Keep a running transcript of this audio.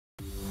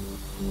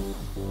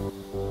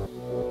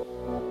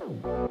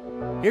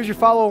Here's your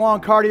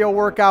follow-along cardio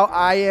workout.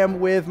 I am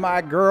with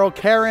my girl,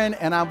 Karen,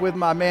 and I'm with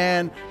my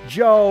man,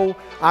 Joe.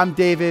 I'm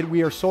David.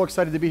 We are so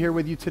excited to be here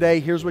with you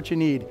today. Here's what you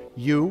need.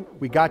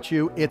 We got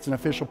you. It's an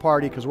official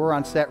party because we're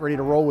on set ready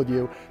to roll with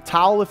you.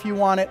 Towel if you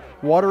want it,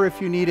 water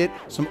if you need it,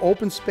 some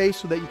open space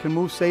so that you can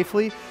move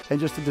safely, and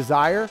just a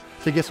desire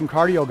to get some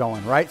cardio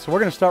going, right? So we're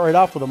gonna start right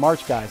off with a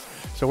march, guys.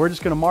 So we're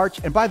just gonna march.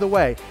 And by the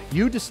way,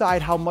 you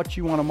decide how much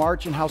you wanna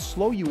march and how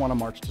slow you wanna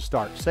march to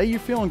start. Say you're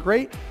feeling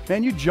great,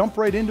 man, you jump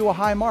right into a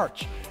high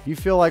march. You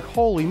feel like,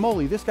 holy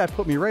moly, this guy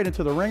put me right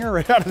into the ringer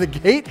right out of the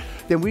gate.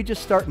 Then we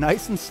just start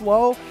nice and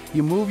slow.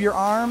 You move your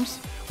arms.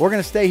 We're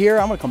gonna stay here.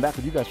 I'm gonna come back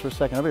with you guys for a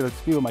second. I'm gonna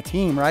be with my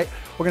team, right?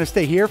 We're gonna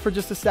stay here for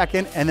just a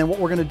second. And then what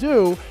we're gonna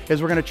do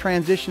is we're gonna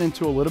transition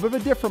into a little bit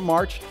of a different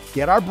march,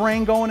 get our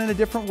brain going in a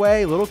different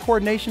way, a little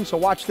coordination. So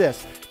watch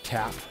this.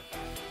 Tap,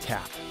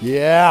 tap.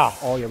 Yeah.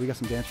 Oh yeah, we got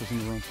some dancers in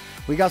the room.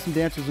 We got some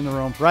dancers in the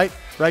room, right?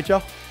 Right,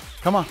 Joe?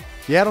 Come on.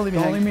 Yeah, don't leave me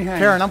hanging.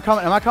 Karen, I'm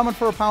coming. Am I coming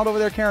for a pound over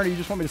there, Karen, or you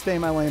just want me to stay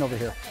in my lane over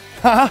here?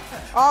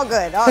 All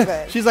good, all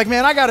good. She's like,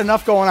 man, I got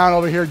enough going on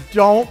over here.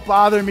 Don't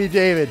bother me,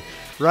 David.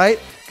 Right?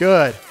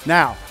 Good.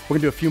 Now, we're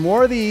gonna do a few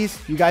more of these.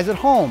 You guys at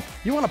home,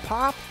 you wanna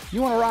pop?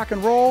 You wanna rock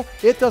and roll?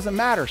 It doesn't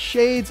matter.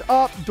 Shades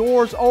up,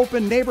 doors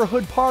open,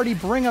 neighborhood party,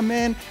 bring them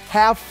in,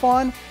 have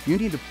fun. You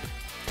need to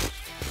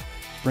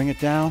bring it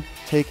down,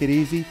 take it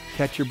easy,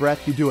 catch your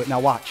breath, you do it. Now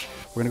watch.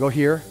 We're gonna go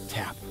here,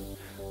 tap,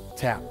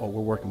 tap. Oh,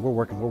 we're working, we're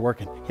working, we're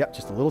working. Yep,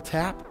 just a little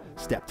tap,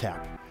 step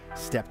tap,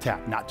 step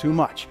tap, not too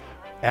much.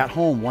 At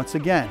home, once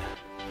again,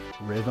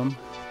 rhythm,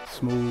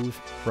 smooth,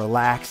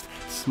 relaxed,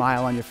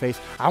 smile on your face.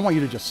 I want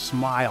you to just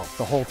smile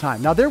the whole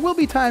time. Now, there will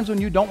be times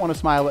when you don't want to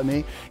smile at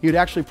me. You'd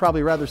actually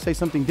probably rather say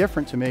something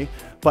different to me,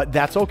 but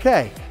that's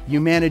okay. You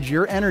manage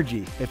your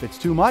energy. If it's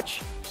too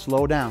much,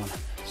 slow down.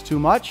 It's too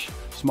much,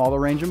 smaller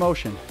range of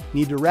motion.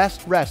 Need to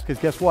rest, rest, because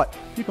guess what?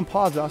 You can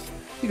pause us.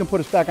 You can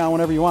put us back on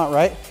whenever you want,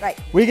 right? Right.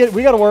 We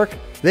got to work.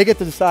 They get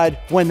to decide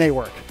when they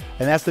work.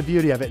 And that's the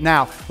beauty of it.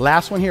 Now,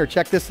 last one here,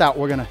 check this out.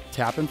 We're gonna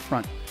tap in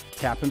front,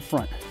 tap in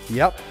front.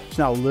 Yep,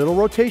 so now a little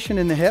rotation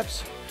in the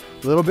hips,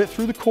 a little bit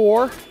through the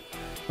core.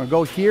 We're gonna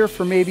go here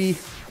for maybe,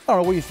 I don't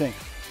know, what do you think?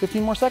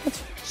 15 more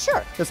seconds?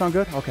 Sure. That sound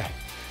good? Okay,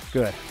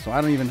 good. So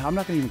I'm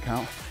not gonna even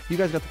count. You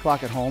guys got the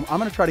clock at home. I'm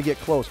gonna try to get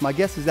close. My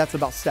guess is that's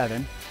about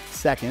 7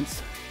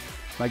 seconds.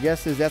 My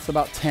guess is that's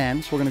about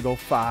 10. So we're gonna go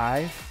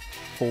 5,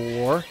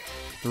 4,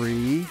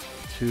 3,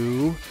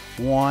 2,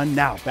 1.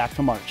 Now, back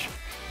to march.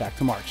 Back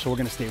to march. So we're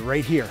gonna stay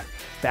right here,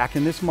 back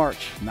in this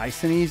march,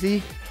 nice and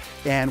easy.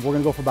 And we're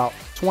gonna go for about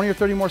 20 or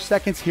 30 more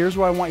seconds. Here's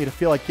where I want you to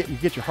feel like you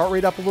get your heart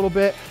rate up a little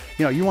bit.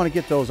 You know, you wanna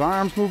get those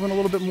arms moving a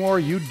little bit more.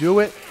 You do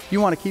it. You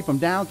wanna keep them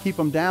down, keep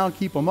them down,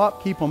 keep them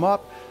up, keep them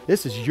up.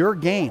 This is your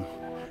game.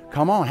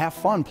 Come on, have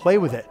fun, play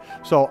with it.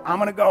 So I'm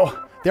gonna go,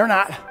 they're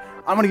not.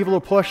 I'm gonna give a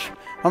little push.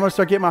 I'm gonna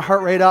start getting my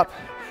heart rate up.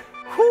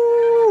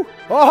 Whoo!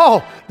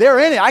 Oh, they're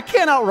in it. I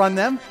can't outrun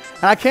them.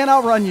 And I can't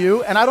outrun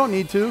you, and I don't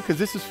need to, because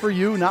this is for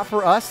you, not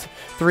for us.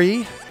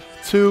 3,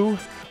 2,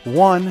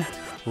 1,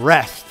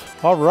 rest.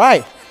 All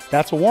right,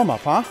 that's a warm-up,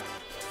 huh?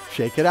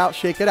 Shake it out,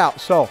 shake it out.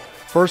 So,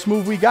 first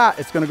move we got,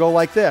 it's gonna go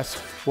like this.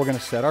 We're gonna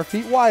set our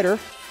feet wider.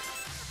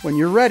 When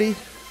you're ready,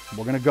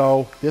 we're gonna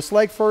go this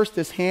leg first.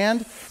 This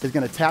hand is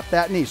gonna tap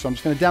that knee, so I'm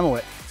just gonna demo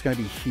it. It's gonna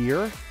be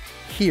here,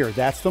 here.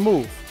 That's the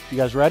move. You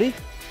guys ready?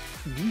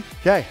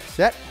 Okay,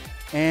 set,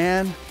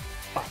 and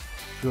up.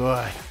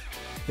 Good.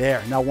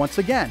 There. Now, once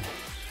again,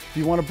 if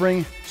you want to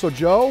bring, so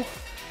Joe,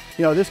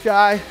 you know, this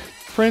guy,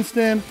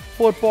 Princeton,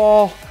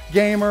 football,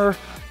 gamer,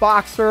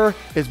 boxer,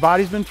 his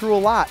body's been through a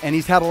lot and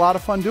he's had a lot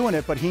of fun doing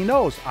it, but he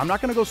knows I'm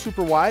not going to go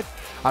super wide.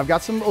 I've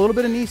got a little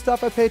bit of knee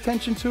stuff I pay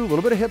attention to, a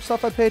little bit of hip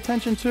stuff I pay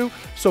attention to.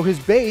 So his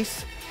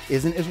base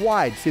isn't as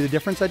wide. See the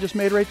difference I just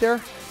made right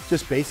there?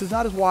 Just base is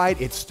not as wide.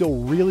 It's still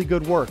really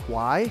good work.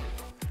 Why?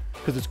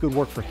 Because it's good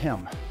work for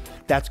him.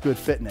 That's good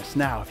fitness.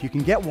 Now, if you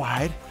can get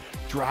wide,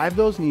 drive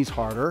those knees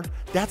harder.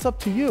 That's up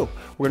to you.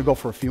 We're gonna go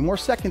for a few more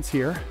seconds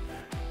here.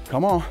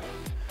 Come on.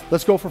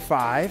 Let's go for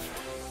 5,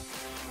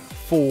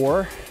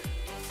 4,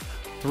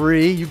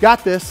 3, you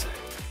got this,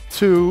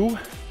 2,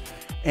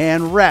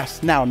 and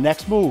rest. Now,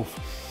 next move.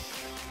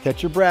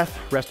 Catch your breath,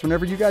 rest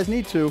whenever you guys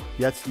need to.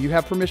 Yes, you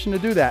have permission to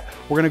do that.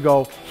 We're gonna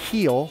go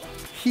heel,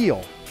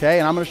 heel, okay?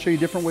 And I'm gonna show you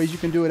different ways you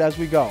can do it as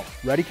we go.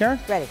 Ready, Karen?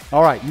 Ready.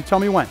 All right, you tell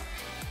me when.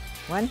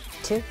 1,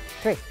 2,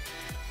 3.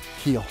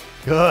 Heel,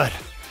 good.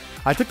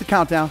 I took the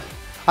countdown.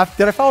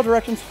 Did I follow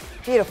directions?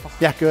 Beautiful.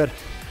 Yeah, good.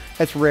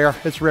 It's rare.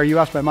 It's rare. You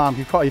ask my mom.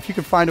 If you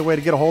can find a way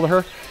to get a hold of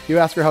her, you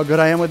ask her how good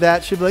I am with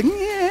that. She'd be like,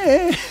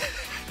 yeah.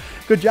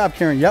 Good job,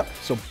 Karen. Yep.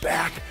 So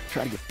back.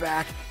 Try to get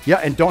back.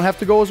 Yeah, and don't have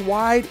to go as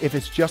wide. If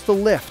it's just a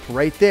lift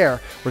right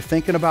there, we're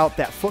thinking about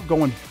that foot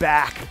going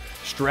back,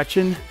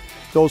 stretching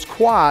those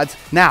quads.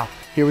 Now,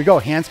 here we go.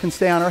 Hands can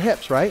stay on our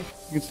hips, right?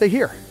 You can stay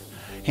here.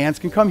 Hands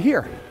can come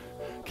here.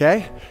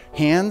 Okay?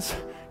 Hands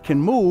can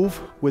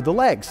move with the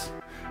legs.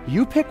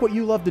 You pick what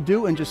you love to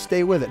do and just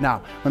stay with it.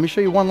 Now, let me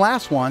show you one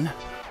last one.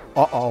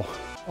 Uh-oh,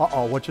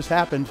 what just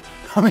happened?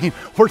 I mean,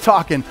 we're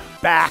talking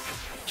back,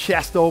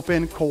 chest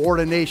open,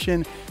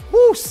 coordination.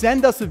 Woo,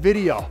 send us a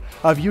video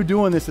of you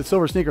doing this at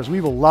SilverSneakers.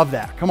 We will love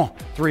that. Come on,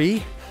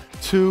 3,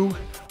 2,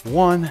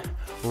 1,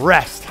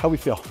 rest. How we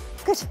feel?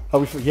 Good. How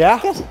we feel? Yeah?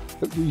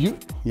 Good.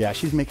 Yeah,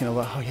 she's making a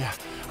little, oh yeah.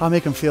 I'll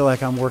make them feel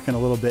like I'm working a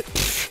little bit.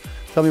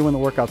 Tell me when the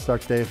workout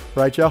starts, Dave.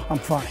 Right, Joe? I'm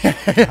fine.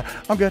 Yeah,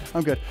 I'm good.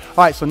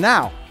 All right, so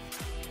now,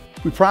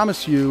 we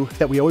promise you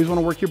that we always want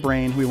to work your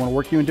brain. We want to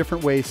work you in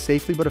different ways,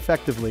 safely but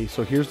effectively.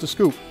 So here's the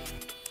scoop.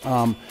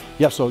 You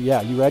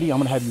ready? I'm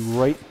going to have you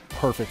right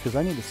perfect because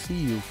I need to see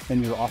you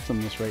and your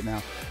awesomeness right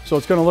now. So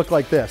it's going to look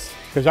like this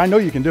because I know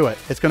you can do it.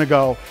 It's going to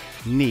go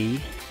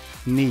knee,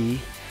 knee,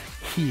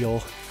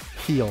 heel,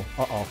 heel.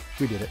 Uh-oh,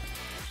 we did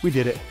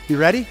it. You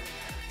ready?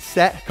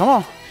 Set, come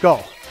on, go.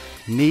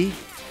 Knee,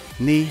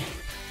 knee,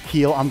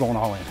 heel. I'm going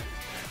all in.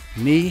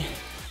 Knee,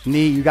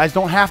 knee. You guys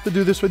don't have to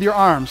do this with your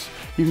arms.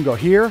 You can go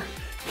here,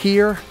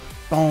 here,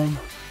 boom,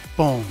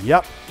 boom.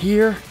 Yep,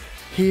 here,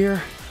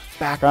 here,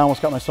 back. I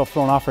almost got myself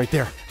thrown off right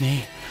there.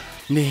 Knee,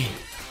 knee,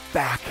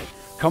 back.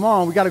 Come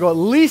on, we got to go at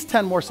least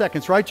 10 more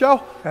seconds, right,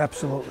 Joe?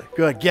 Absolutely.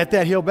 Good, get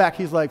that heel back.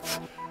 He's like,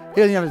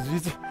 he doesn't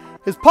have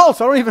his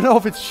pulse, I don't even know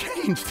if it's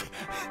changed.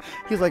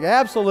 He's like,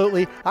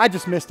 absolutely, I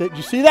just missed it. Did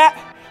you see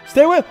that?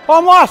 Stay with, oh,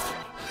 I'm lost.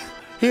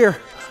 Here,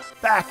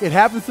 back, it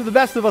happens to the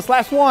best of us.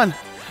 Last one.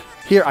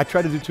 Here, I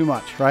try to do too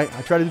much, right?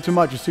 I try to do too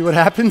much. You see what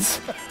happens,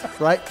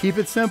 right? Keep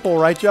it simple,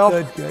 right,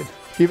 Joe? Good.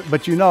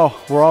 But you know,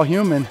 we're all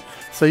human.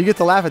 So you get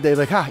to laugh at Dave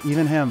like,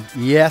 even him.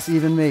 Yes,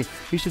 even me.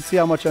 You should see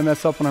how much I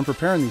mess up when I'm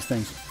preparing these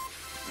things.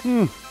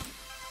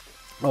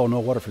 Oh, no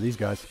water for these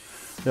guys.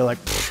 They're like,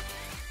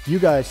 you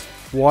guys,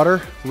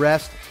 water,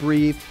 rest,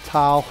 breathe,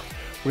 towel.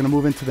 We're gonna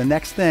move into the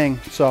next thing.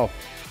 So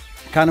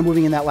kind of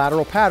moving in that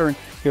lateral pattern,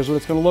 here's what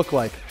it's gonna look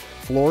like.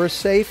 Floor is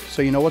safe,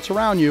 so you know what's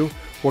around you.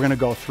 We're gonna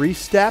go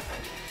 3-step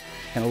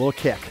and a little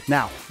kick.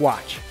 Now,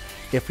 watch.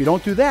 If you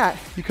don't do that,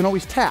 you can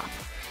always tap.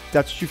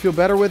 That's what you feel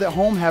better with at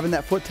home, having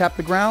that foot tap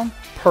the ground,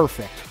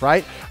 perfect,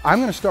 right? I'm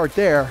gonna start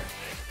there.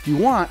 If you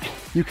want,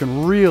 you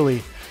can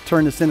really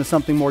turn this into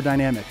something more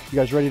dynamic. You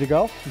guys ready to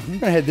go? I'm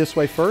gonna head this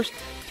way first.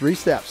 3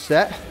 steps,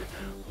 set.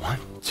 1,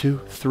 2,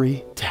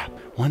 3, tap.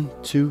 1,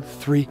 2,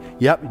 3,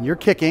 yep, and you're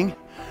kicking.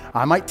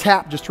 I might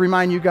tap just to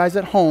remind you guys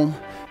at home.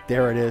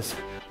 There it is.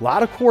 A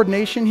lot of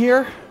coordination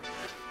here.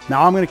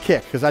 Now I'm gonna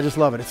kick because I just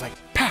love it. It's like,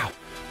 pow.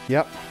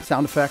 Yep,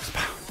 sound effects,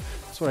 pow.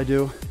 That's what I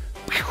do.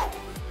 Pow.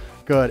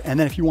 Good, and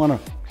then if you wanna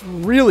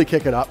really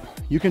kick it up,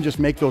 you can just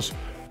make those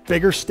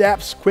bigger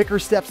steps, quicker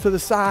steps to the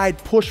side,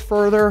 push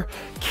further,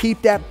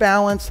 keep that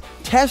balance,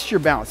 test your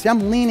balance. See,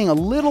 I'm leaning a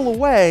little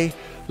away.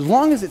 As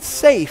long as it's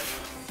safe,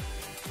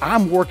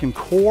 I'm working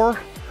core.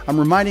 I'm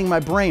reminding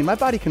my brain, my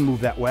body can move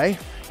that way.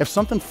 If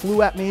something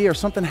flew at me or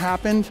something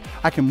happened,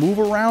 I can move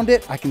around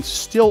it. I can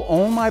still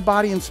own my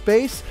body in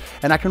space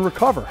and I can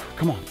recover.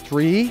 Come on,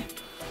 3,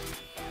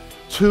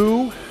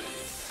 2,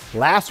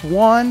 last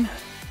one,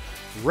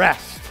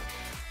 rest.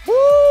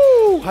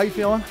 Woo! How you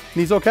feeling?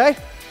 Knees okay?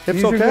 Hips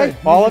Knees are okay? good.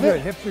 All of Knees are it?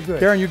 good. Hips are good.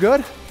 Karen, you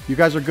good? You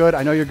guys are good.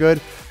 I know you're good.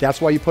 That's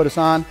why you put us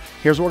on.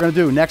 Here's what we're gonna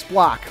do. Next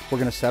block, we're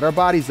gonna set our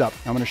bodies up.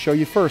 I'm gonna show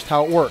you first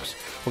how it works.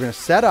 We're gonna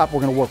set up, we're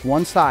gonna work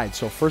one side.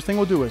 So first thing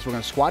we'll do is we're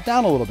gonna squat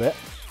down a little bit,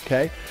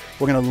 okay?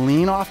 We're gonna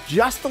lean off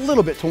just a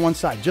little bit to one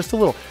side, just a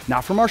little.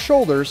 Not from our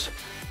shoulders,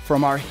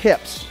 from our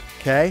hips,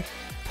 okay?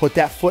 Put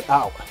that foot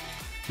out.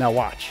 Now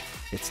watch,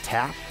 it's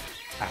tap,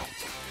 out,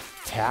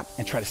 tap,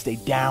 and try to stay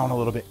down a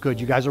little bit. Good,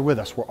 you guys are with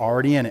us, we're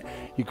already in it.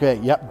 Okay,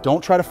 yep,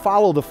 don't try to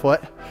follow the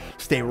foot.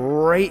 Stay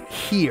right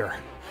here.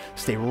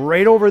 Stay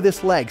right over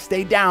this leg,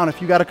 stay down.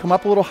 If you gotta come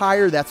up a little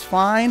higher, that's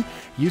fine.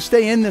 You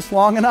stay in this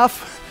long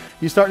enough.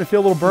 You starting to feel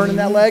a little burn in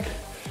that leg?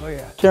 Oh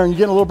yeah. Karen, you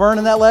getting a little burn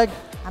in that leg?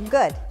 I'm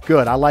good.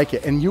 Good, I like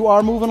it. And you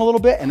are moving a little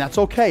bit, and that's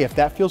okay. If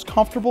that feels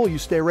comfortable, you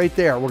stay right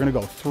there. We're gonna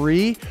go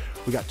 3,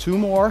 we got 2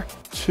 more,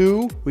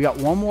 2, we got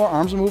 1 more,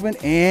 arms are moving,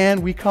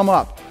 and we come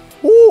up.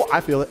 Woo,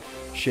 I feel it.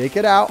 Shake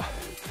it out.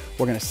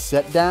 We're gonna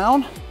sit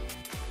down,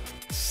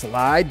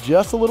 slide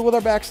just a little with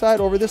our backside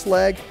over this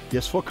leg.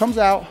 This foot comes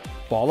out,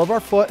 ball of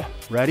our foot,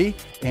 ready?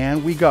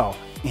 And we go,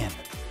 in,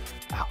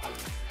 out,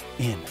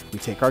 in. We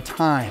take our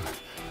time.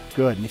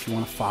 Good, and if you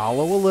wanna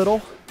follow a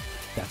little,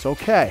 that's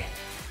okay.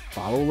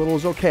 Follow a little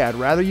is okay. I'd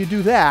rather you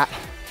do that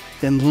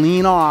than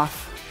lean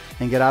off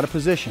and get out of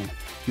position.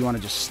 If you wanna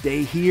just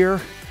stay here,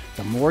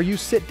 the more you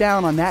sit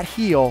down on that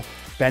heel,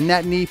 bend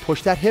that knee,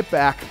 push that hip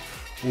back,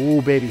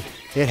 ooh baby,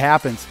 it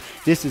happens.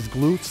 This is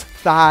glutes,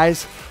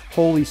 thighs,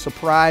 holy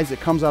surprise, it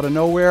comes out of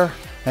nowhere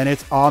and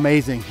it's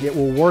amazing. It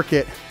will work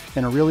it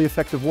in a really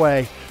effective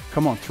way.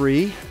 Come on,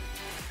 3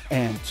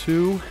 and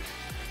 2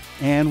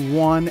 and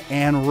 1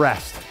 and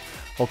rest.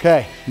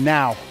 Okay,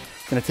 now, I'm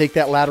gonna take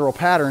that lateral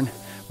pattern.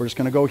 We're just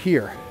gonna go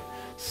here.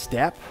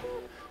 Step,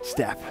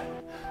 step,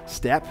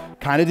 step.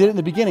 Kind of did it in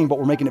the beginning, but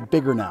we're making it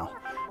bigger now.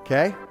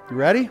 Okay, you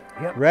ready?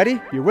 Yep. Ready?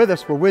 You're with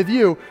us, we're with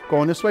you.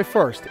 Going this way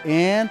first.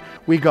 And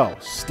we go.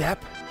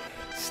 Step,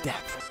 step.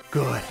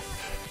 Good.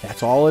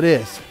 That's all it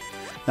is.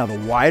 Now, the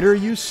wider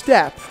you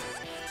step,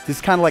 this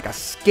is kind of like a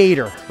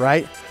skater,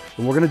 right?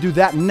 And we're gonna do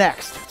that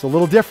next. It's a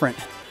little different.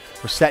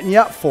 We're setting you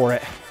up for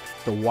it.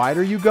 The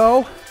wider you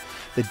go,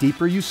 the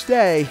deeper you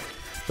stay,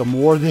 the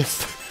more this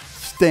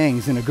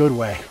stings in a good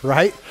way,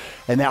 right?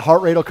 And that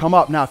heart rate will come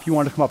up. Now, if you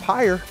want to come up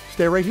higher,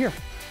 stay right here.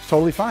 It's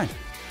totally fine.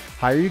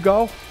 Higher you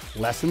go,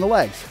 less in the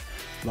legs.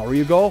 Lower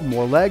you go,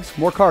 more legs,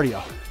 more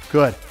cardio.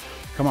 Good.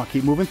 Come on,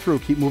 keep moving through,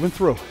 keep moving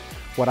through.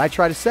 What I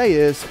try to say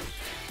is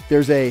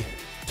there's a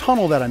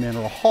tunnel that I'm in,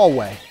 or a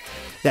hallway.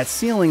 That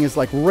ceiling is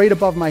like right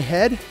above my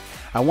head.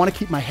 I want to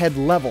keep my head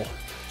level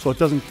so it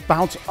doesn't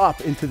bounce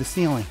up into the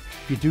ceiling.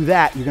 If you do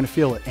that, you're going to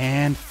feel it.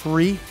 And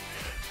 3,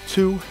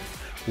 2,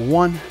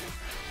 1,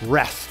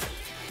 rest.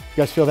 You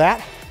guys feel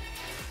that?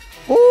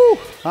 Woo!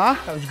 Huh?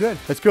 That was good.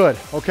 That's good.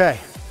 Okay.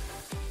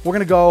 We're going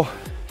to go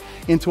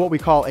into what we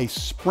call a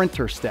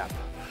sprinter step.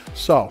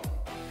 So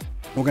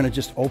we're going to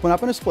just open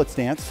up in a split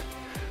stance.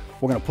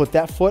 We're going to put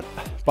that foot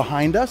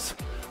behind us,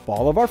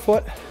 ball of our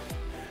foot.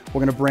 We're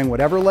going to bring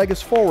whatever leg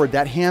is forward.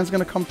 That hand's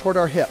going to come toward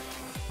our hip,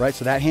 right?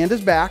 So that hand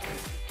is back.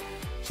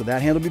 So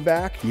that hand will be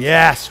back.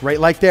 Yes, right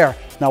like there.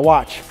 Now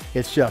watch.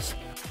 It's just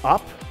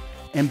up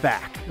and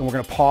back. And we're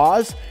going to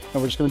pause,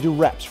 and we're just going to do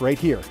reps right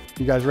here.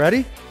 You guys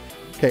ready?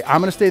 Okay,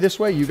 I'm going to stay this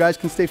way. You guys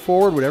can stay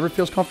forward, whatever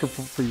feels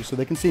comfortable for you so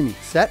they can see me.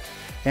 Set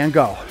and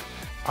go.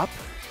 Up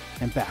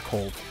and back,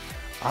 hold.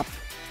 Up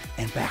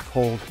and back,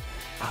 hold.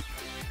 Up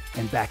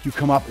and back. You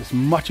come up as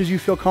much as you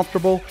feel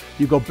comfortable.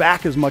 You go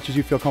back as much as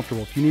you feel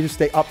comfortable. If you need to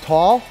stay up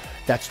tall,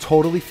 that's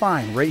totally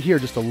fine. Right here,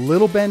 just a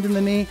little bend in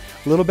the knee,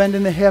 a little bend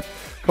in the hip.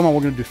 Come on,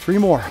 we're gonna do 3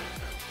 more.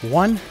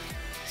 1,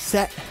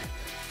 set,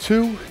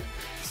 2,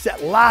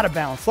 set. A lot of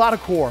balance, a lot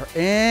of core.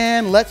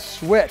 And let's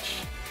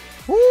switch.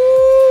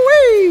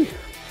 Woo-wee!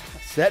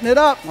 Setting it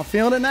up. I'm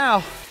feeling it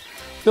now.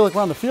 Feel like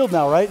we're on the field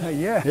now, right?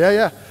 Yeah.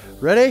 Yeah.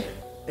 Ready?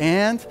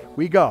 And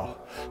we go.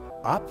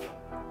 Up.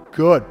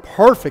 Good.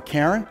 Perfect,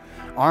 Karen.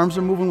 Arms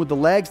are moving with the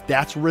legs.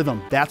 That's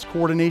rhythm. That's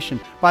coordination.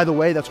 By the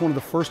way, that's one of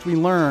the first we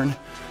learn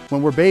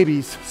when we're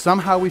babies.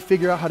 Somehow we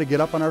figure out how to get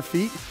up on our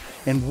feet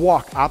and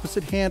walk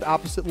opposite hand,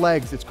 opposite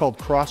legs. It's called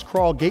cross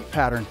crawl gait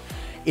pattern.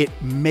 It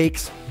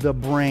makes the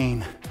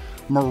brain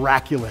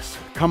miraculous.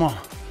 Come on.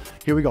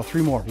 Here we go.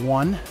 3 more.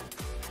 1,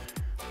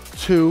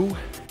 2,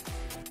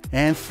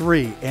 and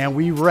 3. And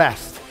we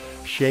rest.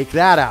 Shake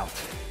that out.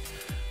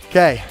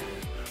 Okay.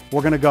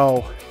 We're going to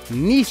go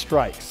knee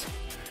strikes.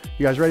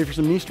 You guys ready for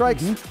some knee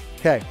strikes?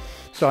 Okay.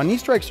 So our knee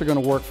strikes are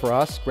going to work for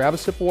us. Grab a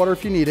sip of water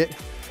if you need it.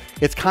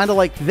 It's kind of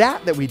like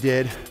that we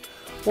did.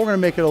 We're going to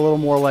make it a little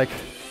more like,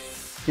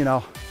 you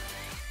know,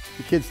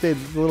 the kids stayed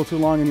a little too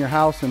long in your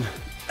house and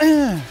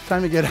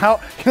time to get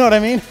out. You know what I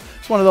mean?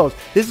 It's one of those.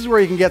 This is where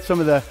you can get some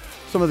of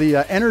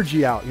the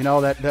energy out. You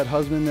know, that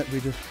husband that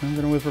I've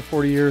been with for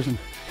 40 years, and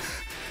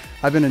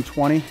I've been in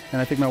 20,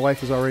 and I think my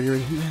wife is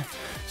already.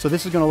 So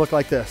this is going to look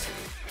like this: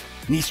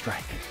 knee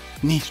strike,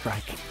 knee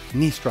strike,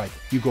 knee strike.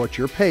 You go at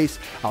your pace.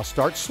 I'll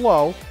start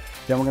slow,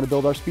 then we're going to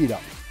build our speed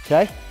up.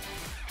 Okay?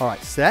 All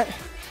right, set,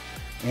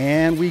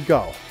 and we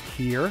go.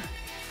 Here,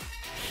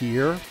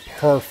 here,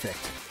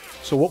 perfect.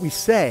 So what we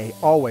say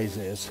always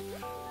is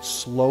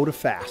slow to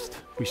fast.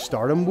 We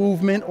start a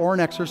movement or an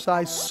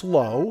exercise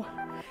slow,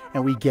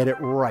 and we get it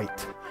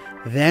right.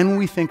 Then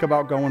we think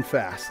about going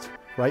fast,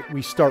 right?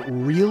 We start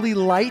really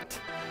light,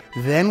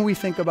 then we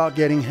think about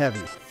getting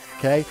heavy,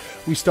 okay?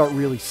 We start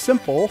really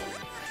simple,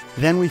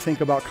 then we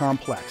think about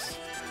complex.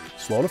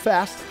 Slow to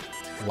fast,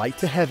 light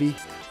to heavy,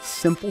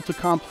 simple to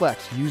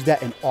complex. Use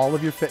that in all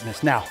of your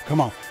fitness. Now, come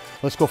on,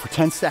 let's go for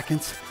 10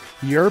 seconds.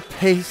 Your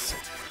pace,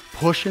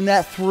 pushing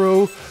that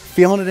through,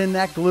 feeling it in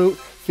that glute,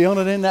 feeling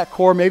it in that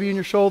core, maybe in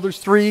your shoulders.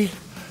 3,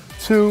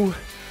 2,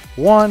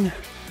 1,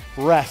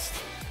 rest.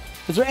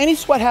 Is there any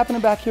sweat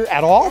happening back here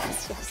at all?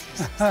 Yes.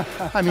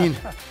 I mean,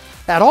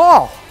 at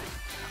all.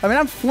 I mean,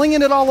 I'm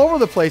flinging it all over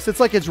the place. It's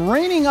like it's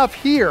raining up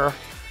here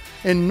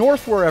in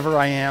north wherever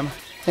I am,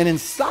 and in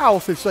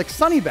south, it's like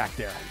sunny back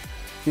there,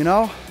 you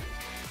know?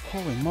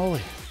 Holy moly.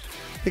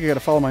 I think I gotta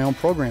follow my own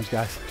programs,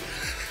 guys.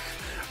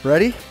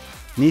 Ready?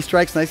 Knee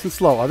strikes nice and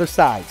slow. Other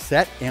side.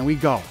 Set, and we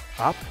go.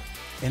 Up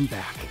and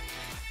back.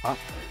 Up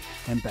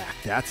and back.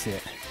 That's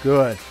it.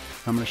 Good.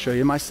 I'm going to show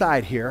you my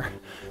side here.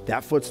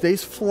 That foot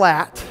stays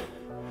flat.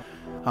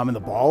 I'm in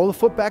the ball of the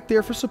foot back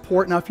there for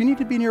support. Now, if you need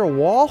to be near a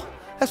wall,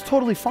 that's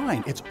totally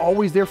fine. It's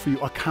always there for you.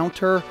 A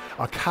counter,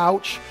 a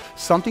couch,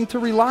 something to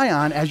rely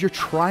on as you're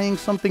trying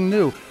something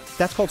new.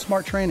 That's called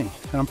smart training,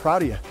 and I'm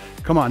proud of you.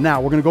 Come on, now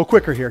we're going to go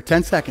quicker here.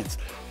 10 seconds.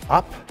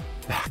 Up,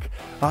 back,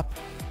 up,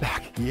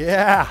 back.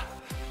 Yeah.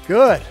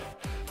 Good.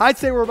 I'd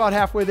say we're about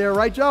halfway there,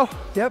 right, Joe?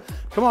 Yep.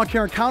 Come on,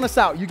 Karen, count us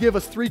out. You give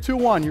us 3, 2,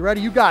 1. You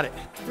ready? You got it.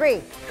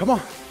 3, Come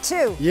on.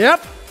 2, Yep.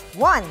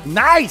 1.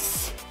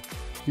 Nice.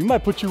 You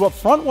might put you up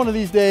front one of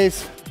these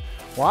days.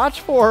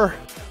 Watch for her.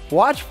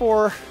 Watch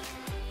for her.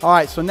 All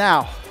right, so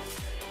now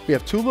we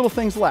have 2 little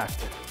things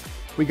left.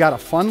 We got a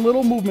fun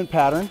little movement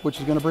pattern, which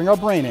is going to bring our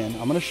brain in.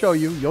 I'm going to show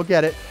you. You'll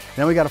get it. And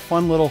then we got a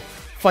fun little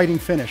fighting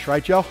finish,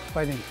 right, Joe?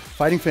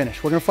 Fighting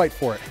finish. We're going to fight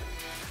for it.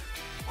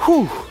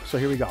 Whew. So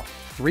here we go.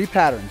 3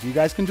 patterns. You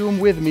guys can do them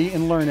with me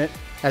and learn it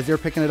as they're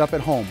picking it up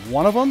at home.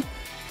 One of them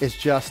is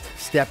just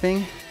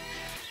stepping.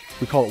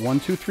 We call it 1,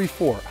 2, 3,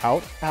 4.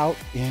 Out, out,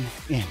 in,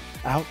 in.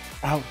 out,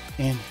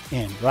 in,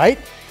 right?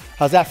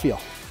 How's that feel?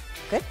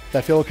 Good. Does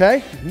that feel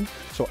okay?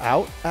 So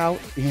out,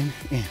 in,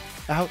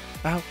 out,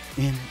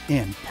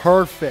 in.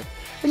 Perfect.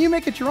 And you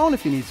make it your own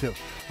if you need to.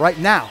 Right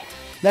now,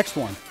 next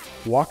one.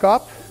 Walk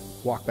up,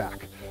 walk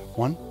back.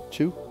 1,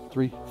 2,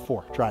 3,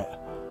 4. Try it.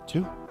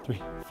 2,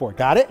 3, 4.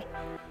 Got it?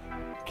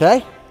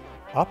 Okay.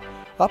 Up.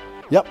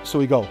 Yep. So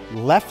we go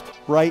left,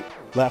 right,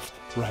 left,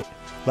 right,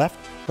 left,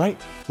 right,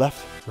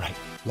 left, right,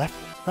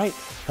 left, right,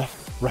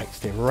 left, right.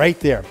 Stay right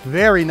there.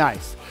 Very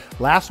nice.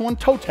 Last one,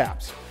 toe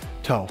taps.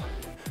 Toe,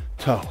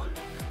 toe,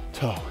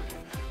 toe,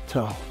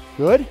 toe.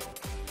 Good?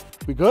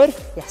 We good?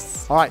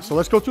 Yes. All right, so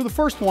let's go through the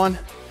first one.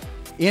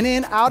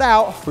 In, out,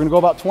 out. We're gonna go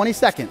about 20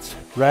 seconds.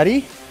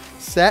 Ready,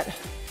 set,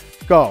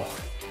 go.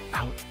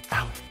 Out,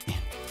 in,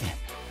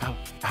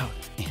 out,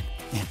 in.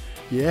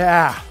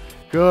 Yeah,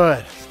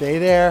 good. Stay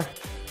there.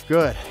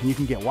 Good. And you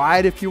can get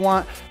wide if you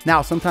want.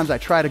 Now, sometimes I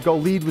try to go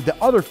lead with the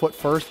other foot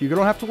first. You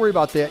don't have to worry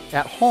about that.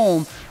 At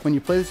home, when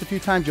you play this a few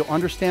times, you'll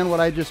understand what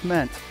I just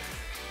meant.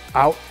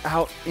 Out,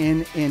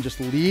 in.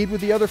 Just lead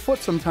with the other foot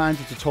sometimes.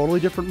 It's a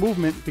totally different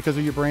movement because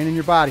of your brain and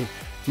your body.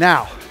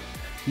 Now,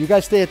 you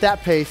guys stay at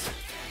that pace.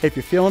 If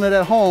you're feeling it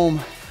at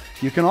home,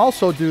 you can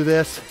also do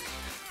this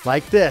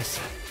like this.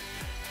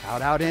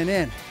 Out,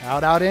 in.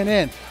 Out,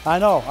 in. I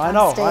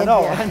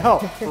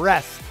know.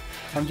 Rest.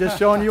 I'm just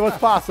showing you what's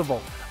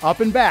possible. Up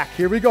and back.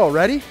 Here we go.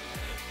 Ready?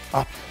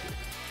 Up,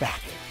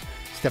 back.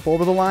 Step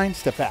over the line,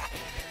 step back.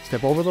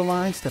 Step over the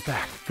line, step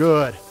back.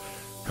 Good.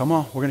 Come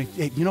on. We're going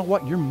to, you know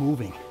what? You're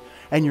moving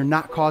and you're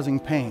not causing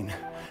pain.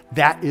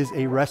 That is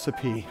a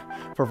recipe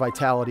for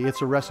vitality.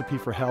 It's a recipe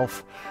for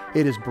health.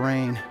 It is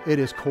brain. It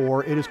is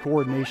core. It is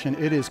coordination.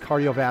 It is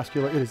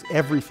cardiovascular. It is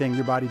everything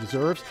your body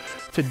deserves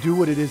to do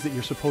what it is that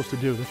you're supposed to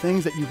do. The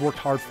things that you've worked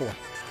hard for.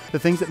 The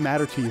things that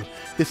matter to you.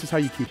 This is how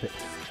you keep it.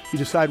 You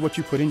decide what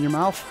you put in your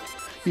mouth.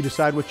 You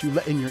decide what you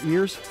let in your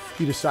ears.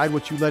 You decide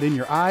what you let in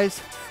your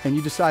eyes. And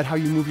you decide how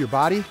you move your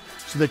body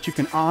so that you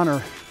can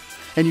honor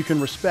and you can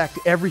respect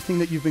everything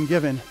that you've been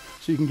given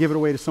so you can give it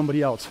away to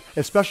somebody else,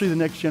 especially the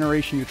next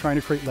generation you're trying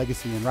to create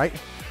legacy in, right?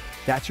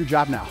 That's your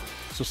job now.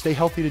 So stay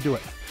healthy to do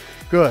it.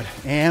 Good.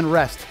 And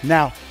rest.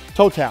 Now,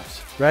 toe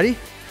taps. Ready?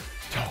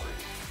 Toe,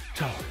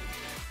 toe,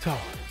 toe.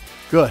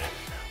 Good.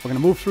 We're going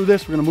to move through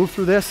this. We're going to move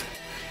through this.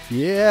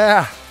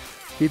 Yeah.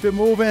 Keep it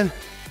moving.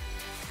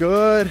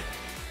 Good.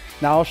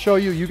 Now I'll show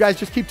you. You guys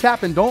just keep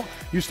tapping.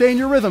 You stay in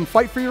your rhythm.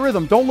 Fight for your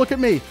rhythm. Don't look at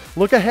me.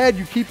 Look ahead.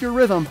 You keep your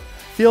rhythm.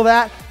 Feel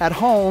that at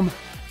home.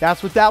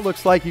 That's what that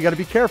looks like. You got to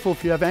be careful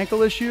if you have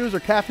ankle issues or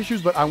calf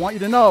issues, but I want you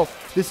to know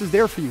this is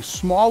there for you.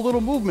 Small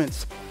little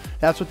movements.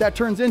 That's what that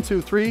turns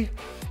into. 3,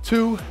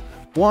 2,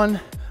 1,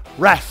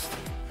 rest.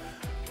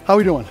 How are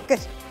we doing? Good.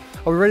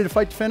 Are we ready to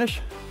fight to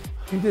finish?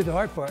 You did the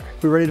hard part.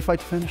 We ready to fight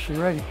to finish?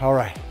 You ready? All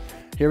right.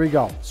 Here we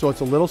go. So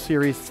it's a little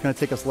series. It's going to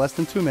take us less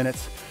than 2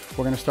 minutes.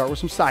 We're going to start with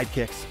some side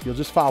kicks. You'll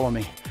just follow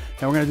me.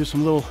 Then we're going to do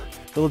some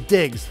little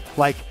digs.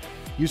 Like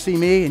you see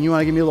me and you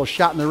want to give me a little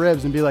shot in the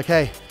ribs and be like,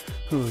 hey,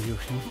 ooh,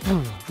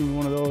 give me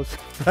one of those,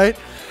 right?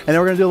 And then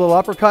we're going to do little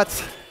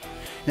uppercuts.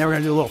 And then we're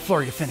going to do a little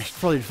flurry to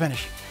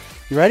finish.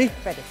 You ready?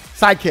 Ready.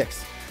 Side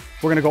kicks.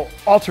 We're going to go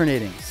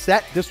alternating.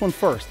 Set this one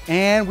first.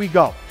 And we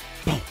go.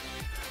 Boom,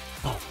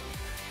 boom,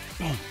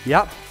 boom.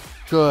 Yep.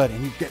 Good.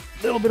 And you get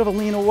a little bit of a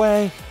lean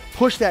away.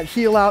 Push that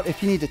heel out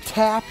if you need to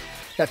tap.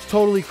 That's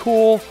totally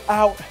cool.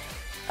 Out.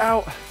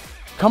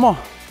 Come on.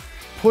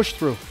 Push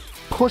through.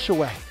 Push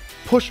away.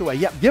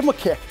 Yep. Give him a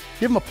kick.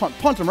 Give him a punt.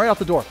 Punt him right out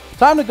the door.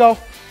 Time to go.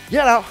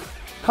 Get out.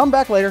 Come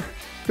back later.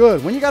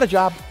 Good. When you got a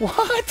job.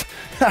 What?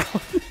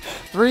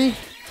 3,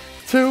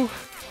 2,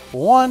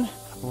 1.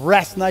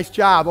 Rest. Nice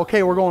job.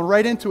 Okay, we're going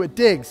right into it.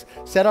 Digs.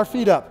 Set our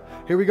feet up.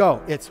 Here we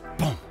go. It's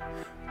boom,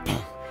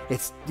 boom.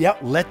 It's, yep,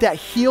 let that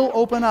heel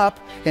open up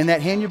and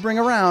that hand you bring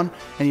around,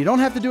 and you don't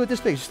have to do it this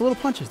big, just little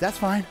punches, that's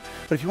fine.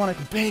 But if you want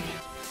it big,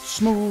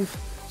 smooth,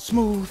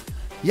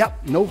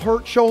 yep, no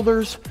hurt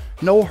shoulders,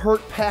 no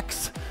hurt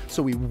pecs.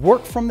 So we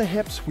work from the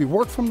hips, we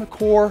work from the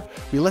core,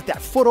 we let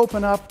that foot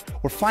open up,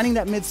 we're finding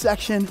that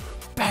midsection,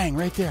 bang,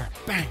 right there,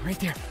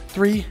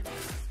 3,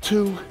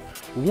 2,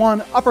 1,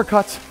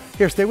 uppercuts.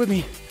 Here, stay with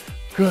me,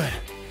 good.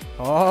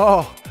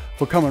 Oh,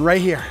 we're coming right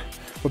here.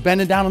 We're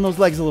bending down on those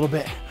legs a little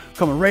bit.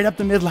 Coming right up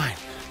the midline,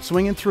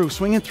 swinging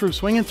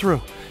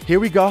through.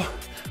 Here we go.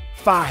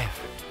 5,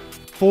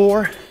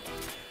 4,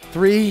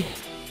 3,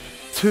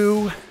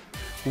 2,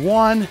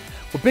 1.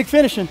 We're big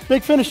finishing.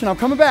 I'm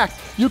coming back.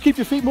 You keep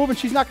your feet moving.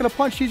 She's not going to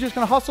punch. She's just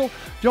going to hustle.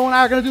 Joe and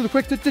I are going to do the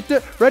quick.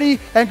 Ready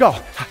and go.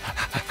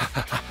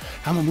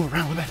 I'm going to move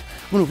around a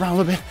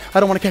little bit. I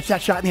don't want to catch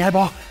that shot in the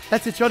eyeball.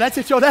 That's it, Joe.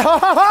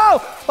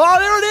 Oh,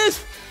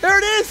 there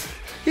it is.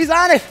 He's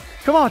on it.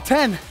 Come on,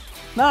 10,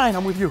 9.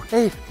 I'm with you.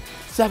 8.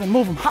 7,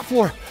 move them, hot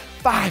floor,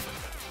 5,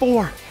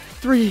 4,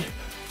 3,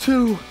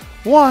 2,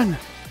 1,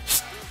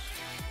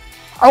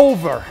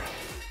 over.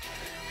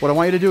 What I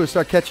want you to do is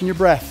start catching your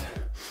breath.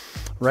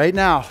 Right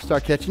now,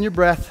 start catching your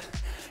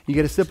breath. You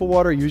get a sip of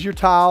water, use your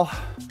towel.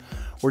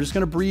 We're just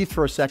gonna breathe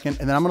for a second,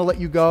 and then I'm gonna let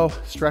you go,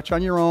 stretch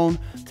on your own,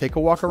 take a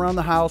walk around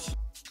the house.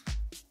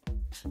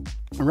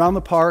 around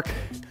the park,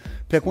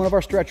 pick one of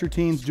our stretch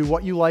routines, do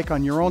what you like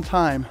on your own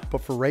time.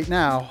 But for right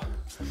now,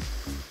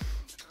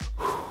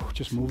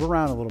 just move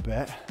around a little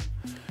bit.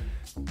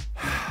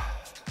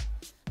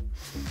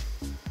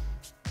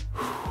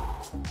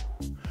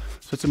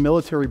 So it's a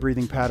military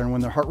breathing pattern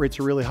when their heart rates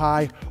are really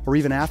high, or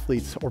even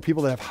athletes or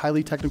people that have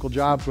highly technical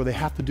jobs where they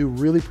have to do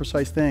really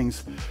precise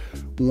things.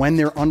 When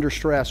they're under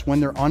stress, when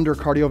they're under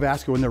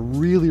cardiovascular, when they're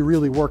really,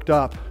 really worked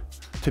up,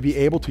 to be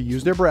able to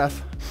use their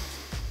breath.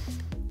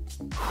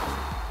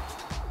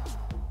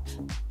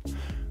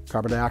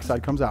 Carbon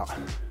dioxide comes out.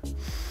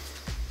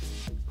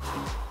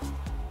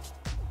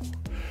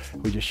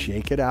 We just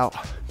shake it out,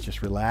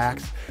 just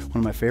relax. One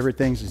of my favorite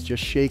things is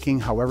just shaking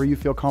however you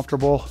feel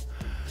comfortable.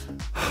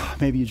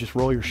 Maybe you just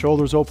roll your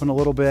shoulders open a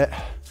little bit.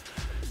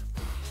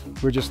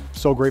 We're just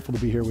so grateful to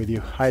be here with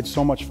you. I had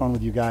so much fun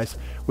with you guys.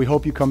 We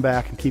hope you come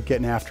back and keep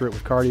getting after it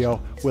with cardio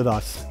with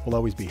us. We'll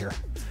always be here.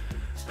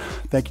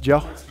 Thank you, Joe.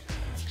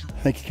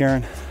 Thank you,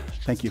 Karen.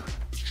 Thank you.